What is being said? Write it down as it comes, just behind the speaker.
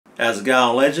How's it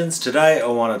going, legends? Today I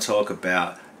want to talk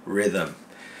about rhythm.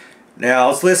 Now, I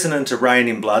was listening to Rain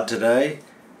in Blood today,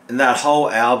 and that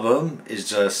whole album is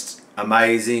just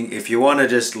amazing. If you want to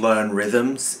just learn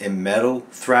rhythms in metal,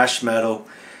 thrash metal,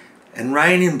 and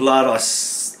Rain in Blood,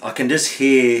 I can just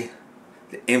hear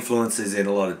the influences in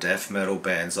a lot of death metal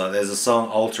bands. Like there's a song,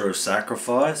 Altar of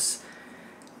Sacrifice,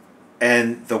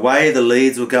 and the way the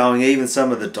leads were going, even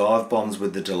some of the dive bombs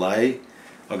with the delay,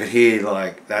 I could hear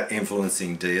like that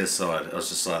influencing Deicide. I was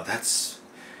just like, that's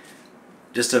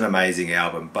just an amazing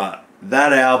album. But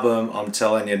that album, I'm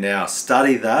telling you now,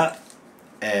 study that,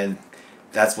 and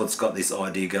that's what's got this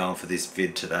idea going for this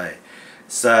vid today.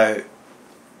 So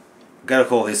I'm going to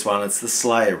call this one, it's the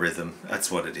Slayer rhythm. That's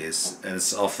what it is. And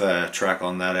it's off a track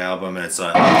on that album, and it's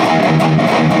like...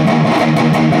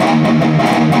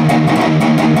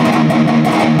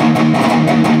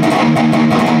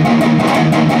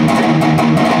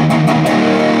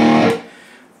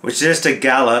 which is just a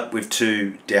gallop with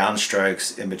two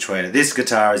downstrokes in between it. This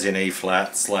guitar is in E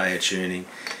flat, Slayer tuning.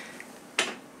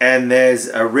 And there's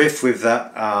a riff with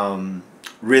that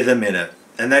rhythm in it.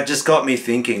 And that just got me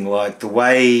thinking, like the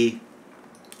way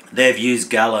they've used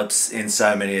gallops in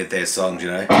so many of their songs,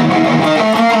 you know.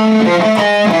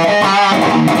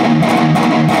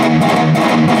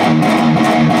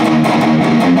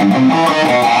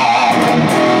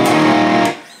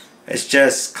 It's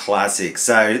just classic.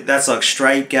 So that's like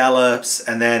straight gallops,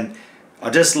 and then I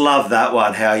just love that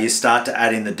one, how you start to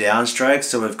add in the downstrokes.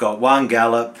 So we've got one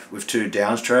gallop with two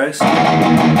downstrokes.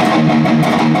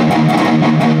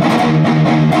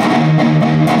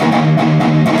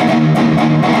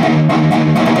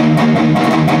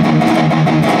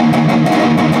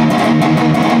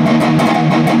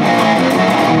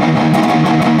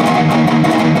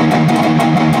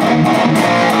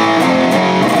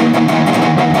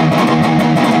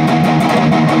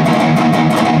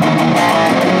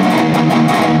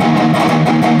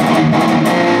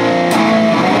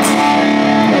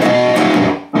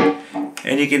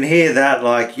 And you can hear that,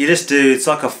 like, you just do, it's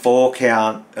like a 4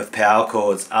 count of power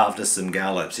chords after some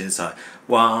gallops. It's like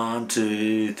 1,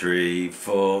 2, 3,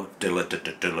 4,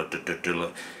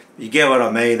 you get what I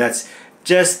mean? That's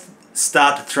just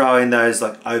start to throw in those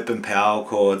like open power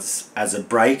chords as a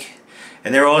break.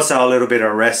 And they're also a little bit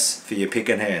of rest for your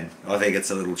picking hand. I think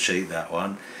it's a little cheat, that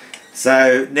one.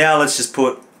 So now let's just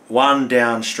put one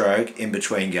downstroke in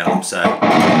between gallops. So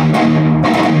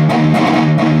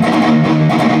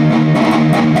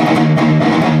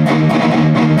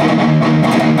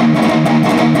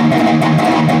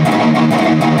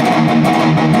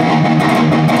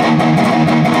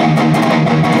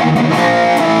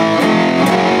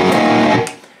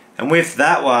with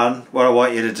that one, what I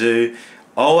want you to do,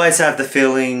 always have the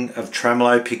feeling of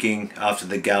tremolo picking after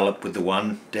the gallop with the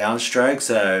one downstroke.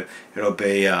 So it'll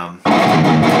be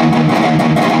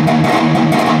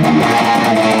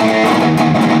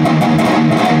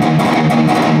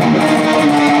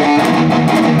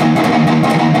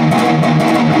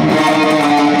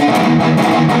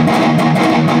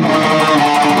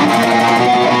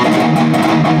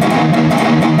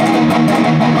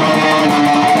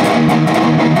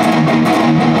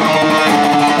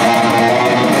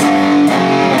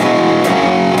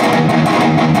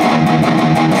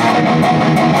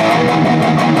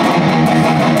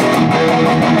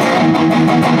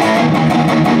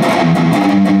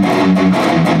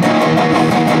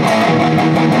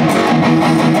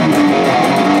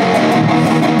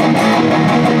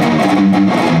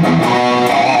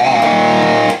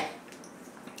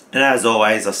and as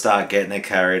always, I start getting it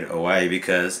carried away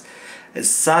because it's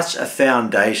such a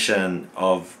foundation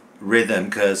of rhythm,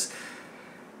 because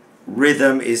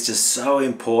rhythm is just so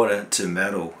important to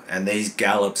metal, and these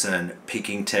gallops and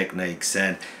picking techniques,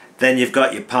 and then you've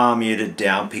got your palm muted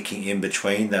down picking in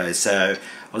between those. So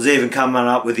I was even coming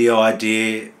up with the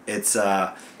idea, it's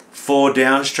 4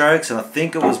 downstrokes, and I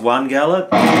think it was 1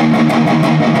 gallop.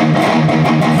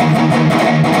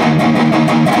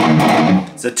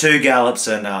 So 2 gallops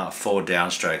and 4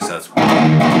 downstrokes. So it's...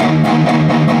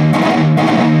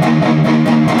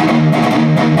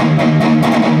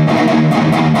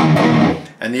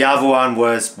 and the other one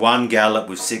was 1 gallop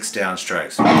with 6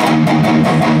 downstrokes.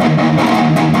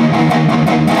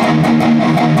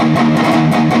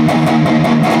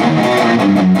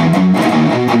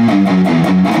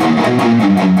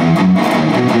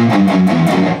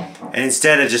 And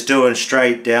instead of just doing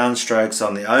straight downstrokes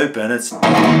on the open, it's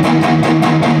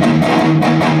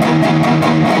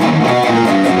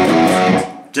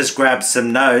just grab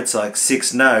some notes, like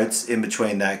 6 notes in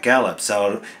between that gallop.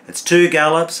 So it's 2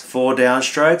 gallops, 4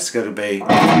 downstrokes. Got to be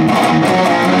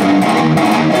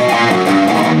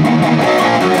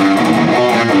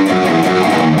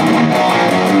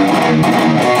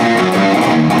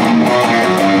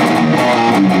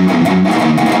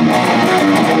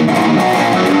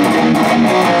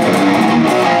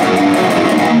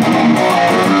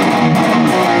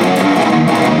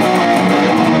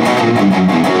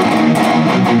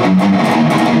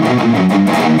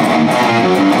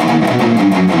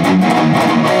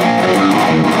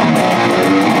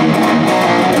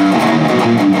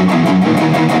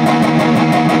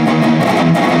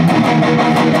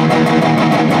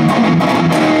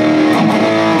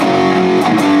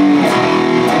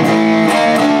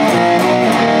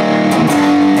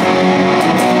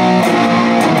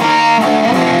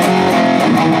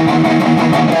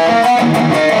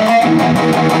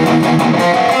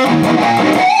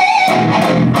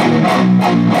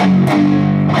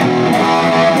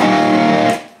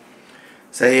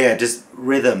So yeah, just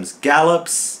rhythms,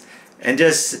 gallops, and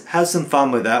just have some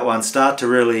fun with that one. Start to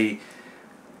really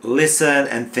listen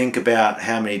and think about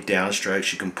how many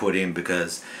downstrokes you can put in,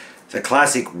 because the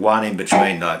classic one in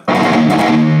between note.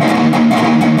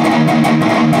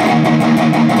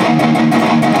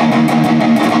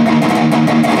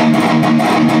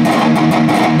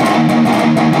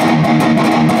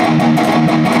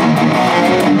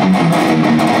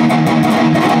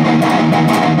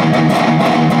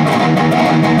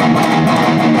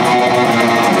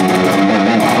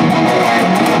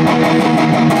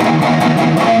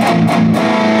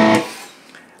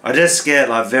 I just get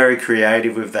like very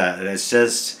creative with that, and it's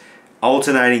just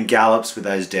alternating gallops with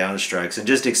those downstrokes, and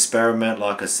just experiment,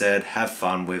 like I said, have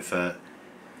fun with it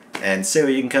and see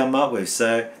what you can come up with.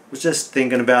 So I was just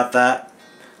thinking about that,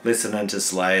 listening to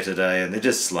Slayer today, and they're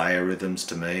just Slayer rhythms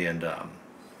to me, and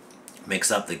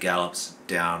mix up the gallops,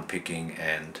 down picking,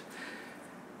 and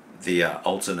the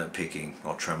alternate picking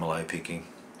or tremolo picking.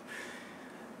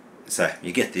 So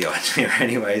you get the idea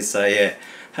anyway. So yeah,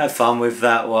 have fun with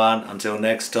that one. Until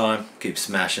next time, keep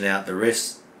smashing out the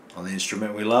riffs on the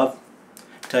instrument we love.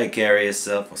 Take care of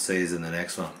yourself. I'll see you in the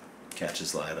next one. Catch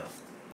us later.